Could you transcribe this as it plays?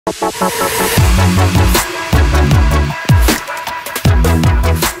So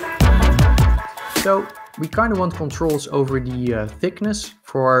we kind of want controls over the thickness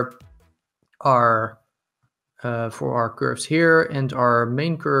for our curves here and our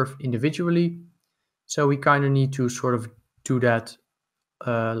main curve individually. So we kind of need to sort of do that,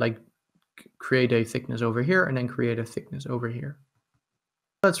 like create a thickness over here and then create a thickness over here.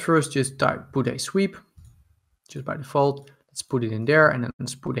 Let's first just put a sweep, just by default. Let's put it in there, and then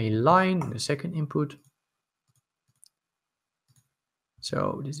let's put a line in the second input.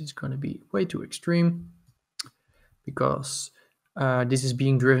 So this is going to be way too extreme because this is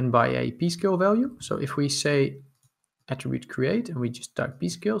being driven by a p-scale value. So if we say attribute create and we just type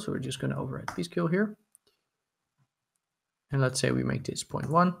p-scale, so we're just going to override p-scale here. And let's say we make this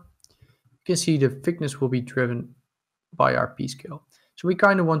 0.1. You can see the thickness will be driven by our p-scale. So we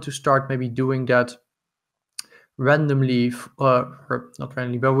kind of want to start maybe doing that randomly, or not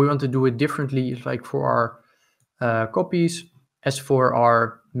randomly, but we want to do it differently, like for our copies as for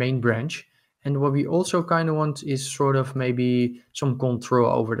our main branch. And what we also kind of want is sort of maybe some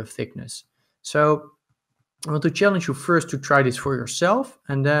control over the thickness. So I want to challenge you first to try this for yourself,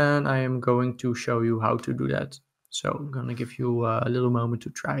 and then I am going to show you how to do that. So I'm going to give you a little moment to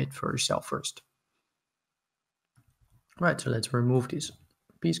try it for yourself first. Right, so let's remove this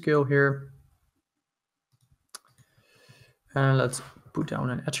p-scale here. And let's put down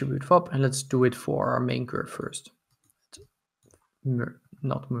an attribute fob, and let's do it for our main curve first. Let's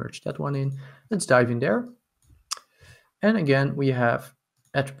not merge that one in. Let's dive in there. And again, we have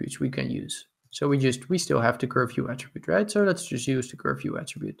attributes we can use. So we still have the curve view attribute, right? So let's just use the curve view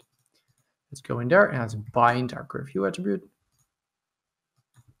attribute. Let's go in there and let's bind our curve view attribute.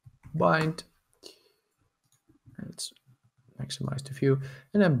 Bind. And let's maximize the view.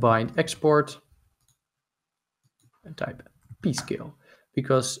 And then bind export. And type p-scale.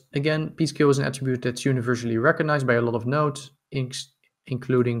 Because again, p-scale is an attribute that's universally recognized by a lot of nodes,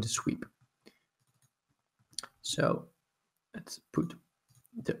 including the sweep. So let's put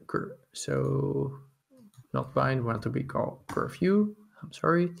the curve. So not bind, want to be called curve view. I'm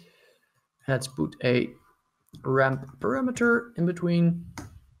sorry. Let's put a ramp parameter in between.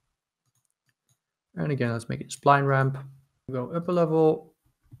 And again, let's make it a spline ramp. Go up a level.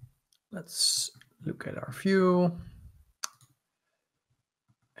 Let's look at our view.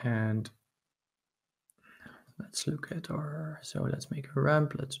 And let's look at so let's make a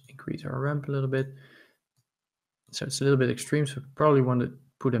ramp. Let's increase our ramp a little bit. So it's a little bit extreme. So we probably want to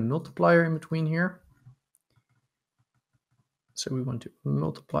put a multiplier in between here. So we want to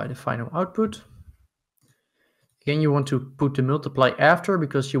multiply the final output. Again, you want to put the multiply after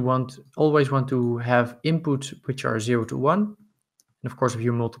because you always want to have inputs which are 0 to 1. And of course, if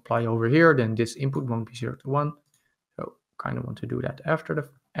you multiply over here, then this input won't be 0 to 1. So kind of want to do that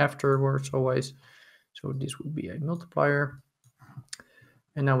afterwards always. So this would be a multiplier.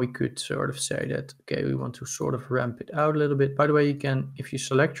 And now we could sort of say that, okay, we want to sort of ramp it out a little bit. By the way, you can, if you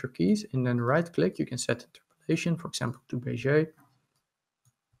select your keys and then right click, you can set interpolation, for example, to Bezier.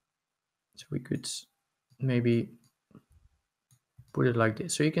 So we could maybe put it like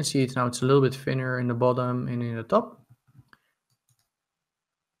this. So you can see it now, it's a little bit thinner in the bottom and in the top.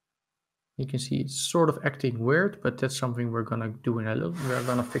 You can see it's sort of acting weird, but that's something we're gonna do we're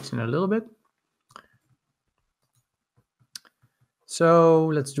gonna fix in a little bit. So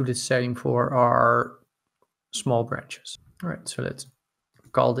let's do the same for our small branches. All right, so let's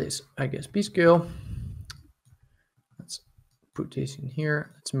call this, I guess, p-scale. Let's put this in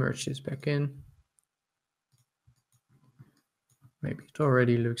here. Let's merge this back in. Maybe it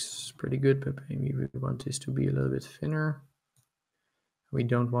already looks pretty good, but maybe we want this to be a little bit thinner. We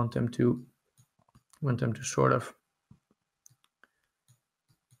don't want them to, sort of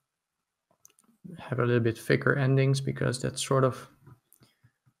have a little bit thicker endings, because that's sort of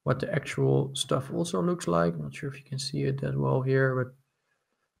what the actual stuff also looks like. I'm not sure if you can see it that well here, but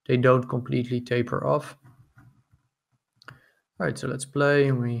they don't completely taper off. All right, so let's play,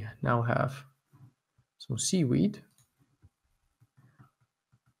 and we now have some seaweed.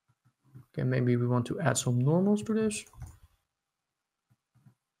 Okay, maybe we want to add some normals to this.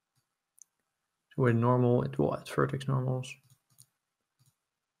 So with normal, it will add vertex normals.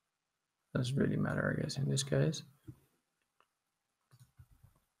 Doesn't really matter, I guess, in this case.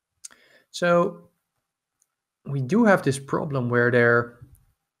 So we do have this problem where they're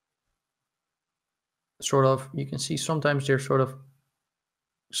sort of, you can see sometimes they're sort of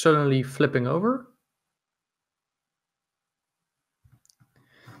suddenly flipping over.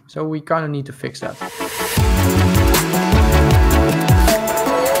 So we kind of need to fix that.